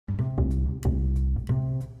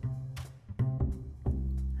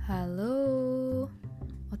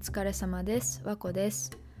疲れ様です。わこです。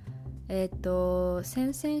先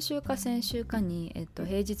々週か先週かに、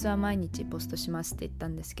平日は毎日ポストしますって言った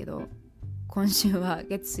んですけど、今週は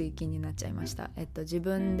月水金になっちゃいました。自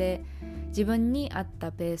分に合っ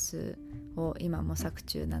たペースを今模索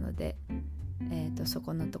中なので、そ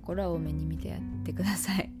このところは多めに見てやってくだ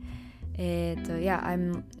さい。Yeah,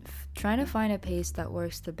 I'm trying to find a pace that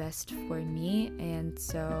works the best for me, and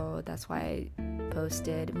so that's why I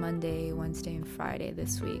posted Monday, Wednesday, and Friday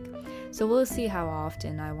this week. So we'll see how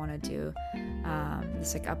often I want to do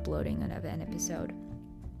this like uploading of an episode.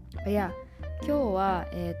 But yeah, 今日は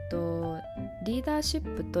リーダーシ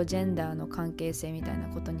ップとジェンダーの関係性みたいな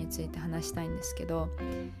ことについて話したいんですけど、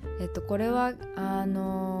これは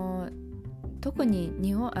特に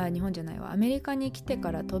日本じゃないわ、アメリカに来て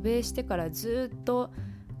から渡米してからずっと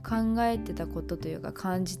考えてたことというか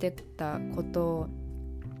感じてたこと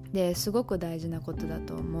ですごく大事なことだ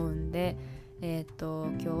と思うんで、今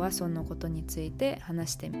日はそのことについて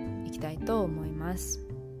話していきたいと思います。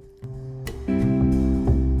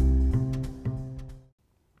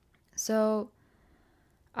So,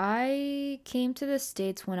 I came to the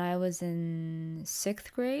States when I was in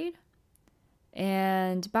 6th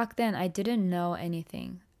grade.And back then, I didn't know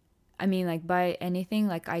anything. I mean, like, by anything,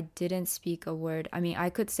 like, I didn't speak a word. I mean, I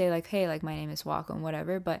could say, like, hey, like, my name is Wako and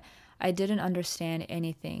whatever, but I didn't understand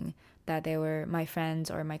anything that they were, my friends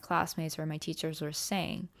or my classmates or my teachers were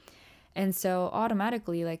saying. And so,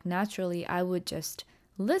 automatically, like, naturally, I would just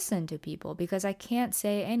listen to people because I can't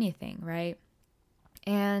say anything, right?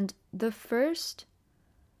 And the first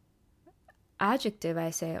adjective I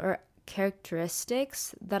say, or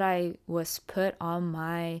characteristics that I was put on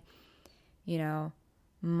my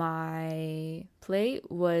plate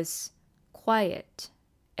was quiet.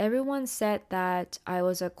 Everyone said that I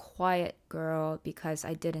was a quiet girl because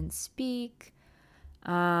I didn't speak.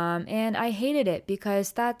 And I hated it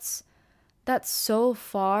because that's so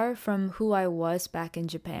far from who I was back in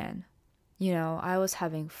Japan. I was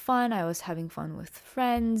having fun. I was having fun with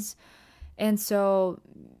friends. And so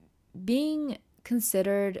being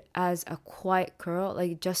considered as a quiet girl,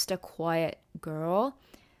 like just a quiet girl,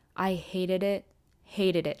 I hated it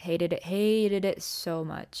so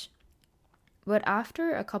much. But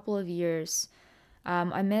after a couple of years,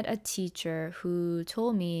 I met a teacher who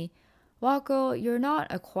told me, Wako, you're not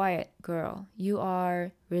a quiet girl. You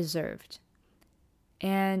are reserved.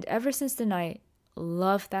 And ever since then, I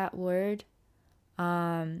love that word.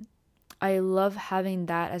 I love having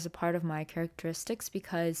that as a part of my characteristics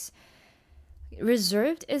because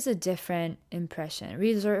reserved is a different impression.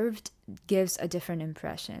 Reserved gives a different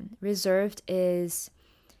impression. Reserved is,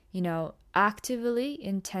 actively,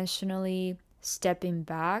 intentionally stepping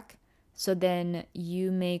back so then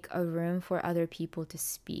you make a room for other people to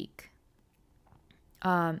speak.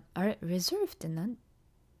 reserved って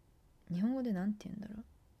日本語でなんて言うんだろう。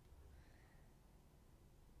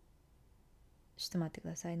ちょっと待ってく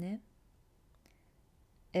ださいね。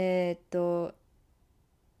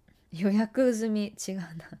予約済み、違うな。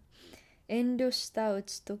遠慮した、打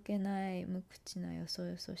ち解けない、無口な、よそ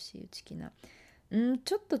よそしい、内気な。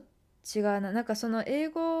ちょっと違うな。なんかその英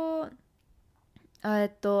語、ア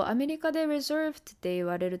メリカで reserved って言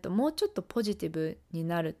われるともうちょっとポジティブに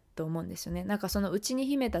なると思うんですよね。なんかその内に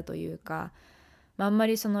秘めたというか、あんま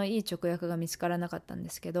りそのいい直訳が見つからなかったんで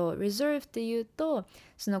すけど、reserved っていうと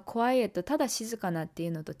その quiet、 ただ静かなってい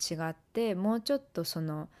うのと違って、もうちょっとそ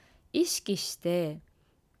の意識して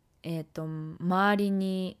周り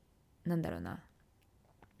になん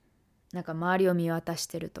か周りを見渡し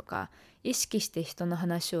てるとか、意識して人の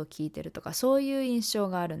話を聞いてるとか、そういう印象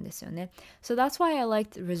があるんですよね。So that's why I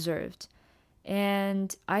liked reserved.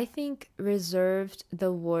 And I think reserved,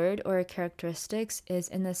 the word or characteristics, is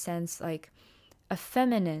in a sense like a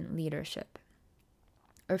feminine leadership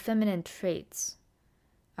or feminine traits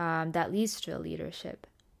that leads to a leadership.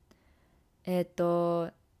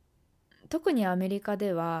 特にアメリカ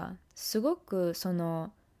ではすごくそ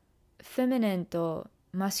のフェミニンと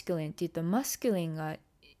マスキュリンって言うと、マスキュリンが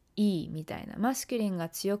いいみたいな、マスキュリンが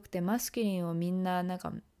強くてマスキュリンをみんななん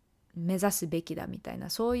か目指すべきだみたいな、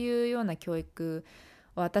そういうような教育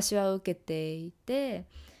を私は受けていて、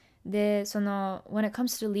でその when it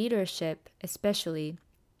comes to leadership especially,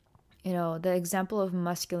 the example of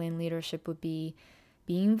masculine leadership would be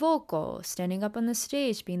being vocal, standing up on the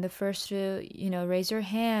stage, being the first to, raise your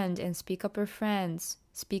hand and speak up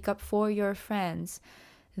for your friends.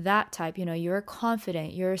 That type, you're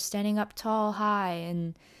confident, you're standing up tall, high,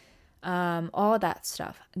 and all that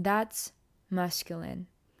stuff. That's masculine.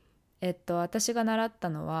 私が習った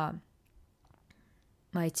のは、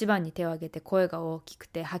一番に手を挙げて声が大きく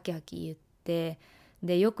てハキハキ言って、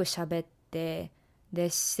でよく喋って、で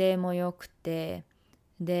姿勢も良くて、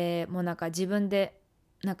でもうなんか自分で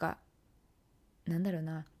なんかなん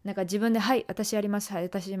か自分ではい私やりますはい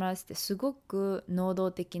私やりますってすごく能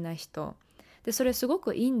動的な人で、それすご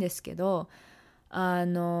くいいんですけど、な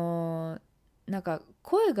んか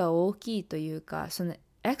声が大きいというか、その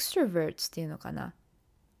エクストロバーツっていうのかな、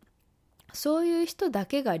そういう人だ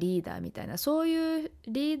けがリーダーみたいな、そういう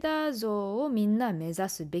リーダー像をみんな目指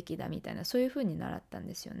すべきだみたいな、そういうふうに習ったん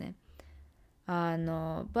ですよね。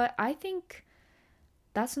But I think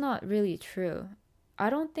that's not really true. I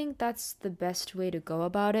don't think that's the best way to go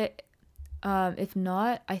about it. If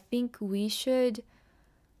not, I think we should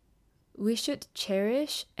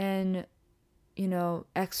cherish and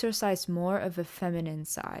exercise more of a feminine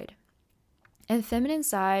side. And feminine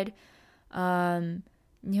side,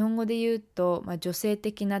日本語で言うと、女性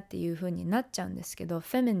的なっていう風になっちゃうんですけど、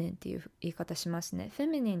フェミニンっていう言い方しますね。フェ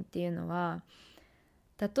ミニンっていうのは、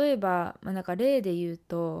例えば、なんか例で言う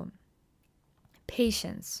と、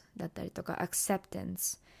patience だったりとか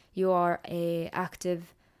acceptance. You are a active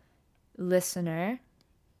listener.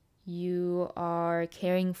 You are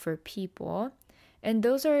caring for people. And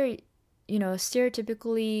those are,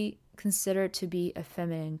 stereotypically considered to be a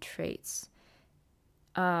feminine traits.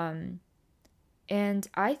 And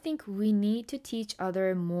I think we need to teach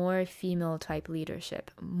other more female type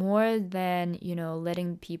leadership, more than,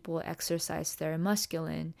 letting people exercise their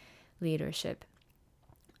masculine leadership.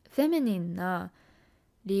 フェミニンな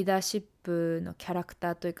リーダーシップのキャラク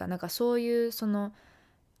ターというか、なんかそういう人の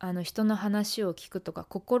話を聞くとか、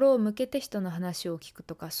心を向けて人の話を聞く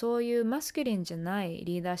とか、そういうマスキュリンじゃない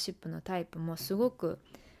リーダーシップのタイプもすごく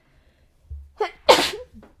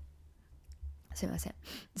すいません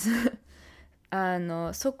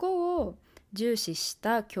そこを重視し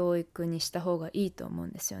た教育にした方がいいと思う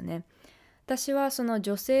んですよね。私はその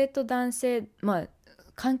女性と男性、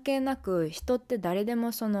関係なく人って誰で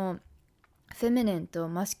もそのフェミニンと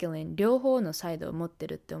マスキュリン両方のサイドを持って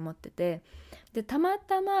るって思ってて、でたま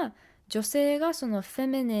たま女性がそのフェ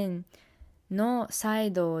ミニンのサ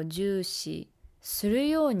イドを重視する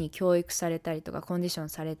ように教育されたりとかコンディション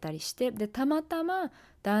されたりして、でたまたま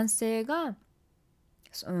男性が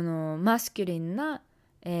そのマスキュリンな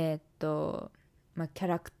キャ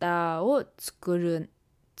ラクターを作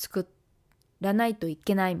らないとい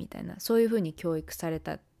けないみたいな、そういう風に教育され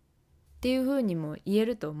たっていう風にも言え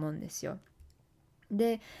ると思うんですよ。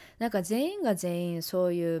でなんか全員が全員そ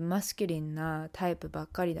ういうマスキュリンなタイプばっ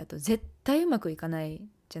かりだと絶対うまくいかない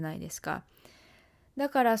じゃないですか。だ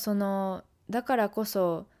からこ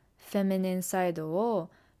そフェミニンサイドを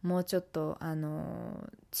もうちょっと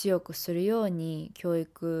強くするように教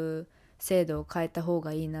育制度を変えた方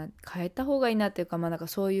がいいなっていうか、なんか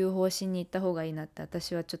そういう方針に行った方がいいなって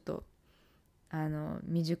私はちょっと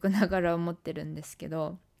未熟ながら思ってるんですけ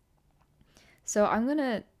ど。So I'm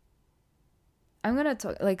gonna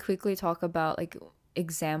quickly talk about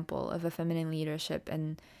example of a feminine leadership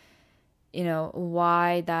and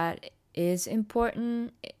why that is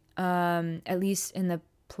important, at least in the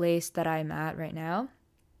place that I'm at right now.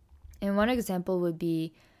 And one example would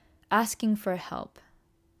be asking for help.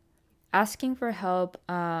 Asking for help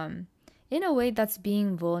in a way that's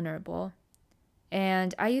being vulnerable.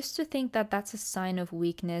 And I used to think that that's a sign of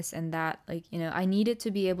weakness and that I needed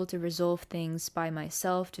to be able to resolve things by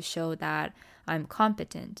myself to show that I'm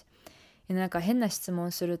competent. なんか変な質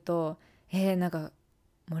問すると、なんか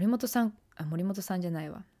森本さんじゃない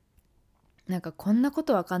わ。なんかこんなこ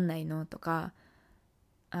とわかんないのとか、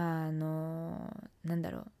なんだ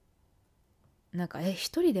ろう。なんか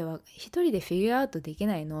一人でフィギュアアウトでき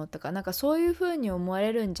ないのとか、なんかそういう風に思わ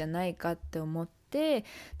れるんじゃないかって思って、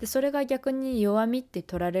でそれが逆に弱みって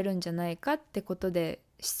取られるんじゃないかってことで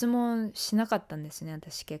質問しなかったんですね、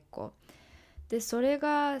私結構。でそれ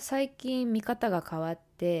が最近見方が変わっ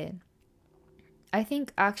て、I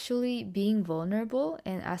think actually being vulnerable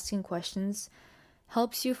and asking questions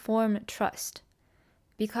helps you form trust,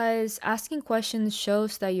 because asking questions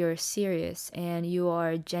shows that you're serious and you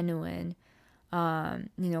are genuine.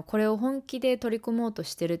 これを本気で取り組もうと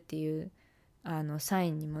してるっていうサ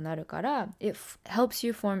インにもなるから、it helps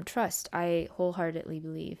you form trust, I wholeheartedly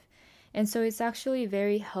believe. And so it's actually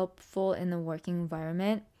very helpful in the working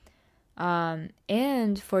environment,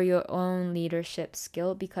 and for your own leadership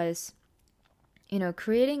skill, because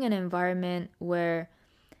creating an environment where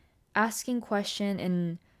asking question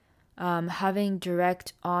and having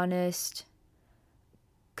direct, honest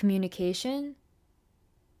communication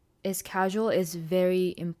is casual is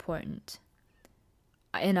very important.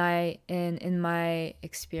 And in my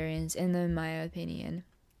experience and in my opinion.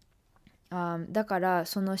 だから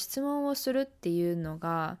その質問をするっていうの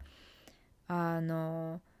が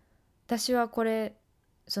私はこれ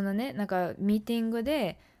そのね、なんかミーティング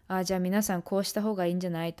で、じゃあ皆さんこうした方がいいんじゃ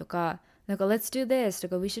ないとか、なんか Let's do this と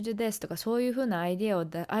か We should do this とか、そういう風なアイデ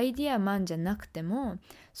ィアマンじゃなくても、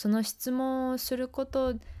その質問をするこ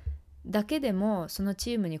とだけでもその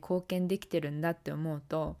チームに貢献できてるんだって思う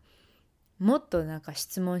と、もっとなんか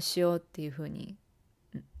質問しようっていう風に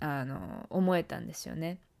思えたんですよ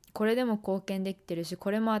ね。これでも貢献できてるし、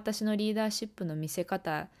これも私のリーダーシップの見せ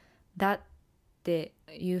方だって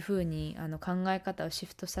いう風に考え方をシ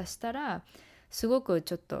フトさせたら、すごく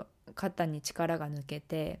ちょっと肩に力が抜け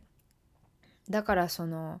て、だからそ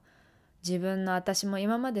の私も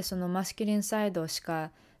今までそのマスキュリンサイドし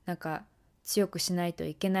かなんか強くしないと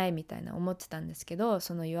いけないみたいな思ってたんですけど、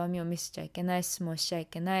その弱みを見せちゃいけない、質問しちゃい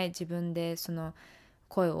けない、自分でその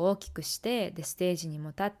声を大きくして、でステージにも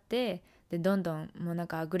立って、でどんどんもうなん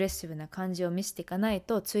かアグレッシブな感じを見せていかない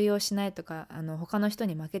と通用しないとか、他の人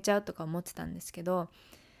に負けちゃうとか思ってたんですけど、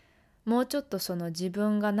もうちょっとその自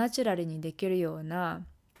分がナチュラルにできるような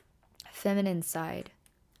フェミニンサイド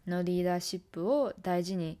のリーダーシップを大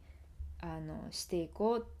事にしてい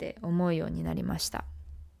こうって思うようになりました。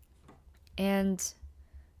And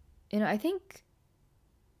I think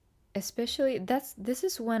especially this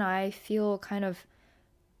is when I feel kind of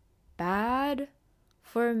bad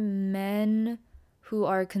for men who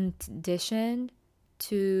are conditioned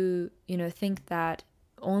to think that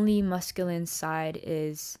only masculine side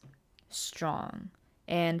is strong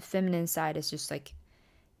and feminine side is just like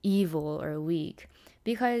evil or weak,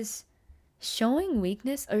 because showing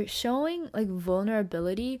weakness or showing like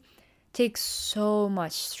vulnerability takes so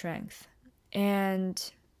much strength,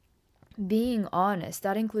 and being honest,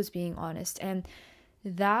 that includes being honest, and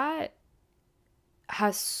that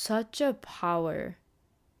has such a power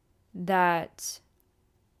that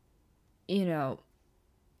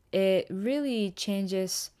it really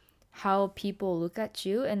changes how people look at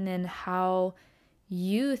you, and then how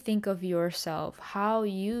you think of yourself, how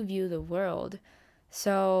you view the world.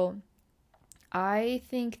 So I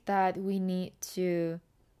think that we need to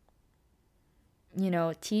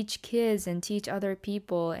teach kids and teach other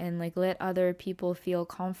people, and like let other people feel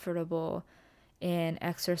comfortable in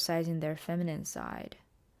exercising their feminine side.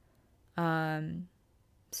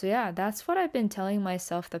 So yeah, that's what I've been telling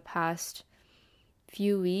myself the past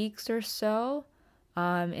few weeks or so,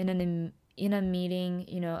 in a meeting,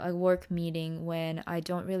 a work meeting, when I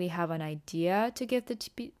don't really have an idea to give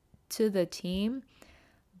to the team,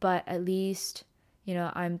 but at least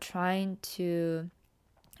I'm trying to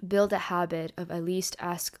build a habit of at least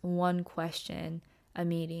ask one question a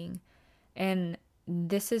meeting, and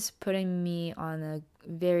this is putting me on a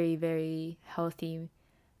very, very healthy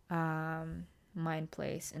mind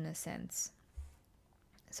place in a sense.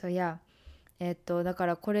 So yeah, だか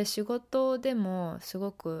らこれ仕事でもす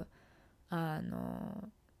ごくなん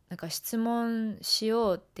か質問し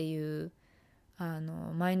ようっていう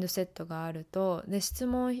マインドセットがあると、で質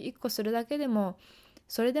問1個するだけでも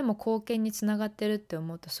それでも貢献につながってるって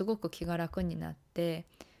思うとすごく気が楽になって、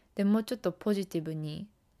でもうちょっとポジティブに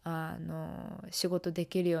仕事で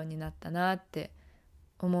きるようになったなって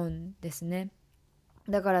思うんですね。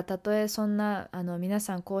だからたとえそんな皆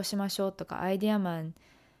さんこうしましょうとかアイディアマン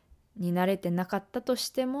に慣れてなかったとし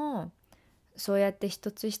ても、そうやって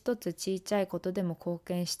一つ一つ小さいことでも貢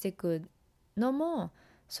献していくのも、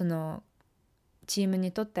そのチーム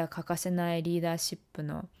にとっては欠かせないリーダーシップ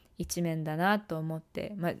の一面だなと思っ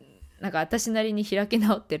て、なんか私なりに開き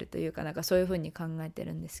直ってるというか、なんかそういうふうに考えて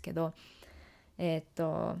るんですけど、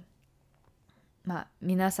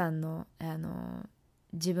皆さんの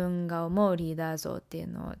自分が思うリーダー像っていう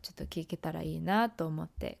のをちょっと聞けたらいいなと思っ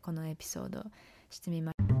てこのエピソードしてみ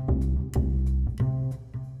ま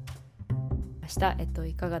した。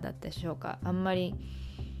いかがだったでしょうか。あんまり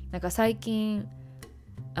なんか最近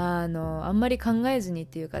あんまり考えずにっ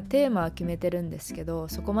ていうか、テーマは決めてるんですけど、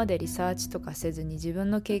そこまでリサーチとかせずに自分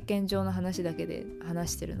の経験上の話だけで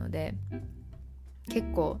話してるので、結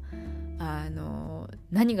構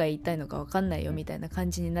何が言いたいのか分かんないよみたいな感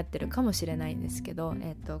じになってるかもしれないんですけど、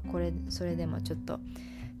それでもちょっと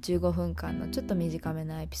15分間のちょっと短め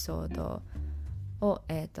なエピソードを、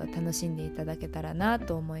楽しんでいただけたらな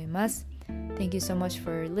と思います。Thank you so much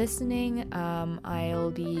for listening.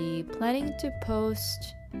 I'll be planning to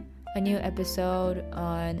post a new episode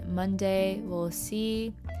on Monday. We'll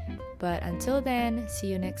see. But until then, see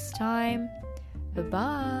you next time.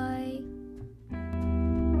 Bye-bye.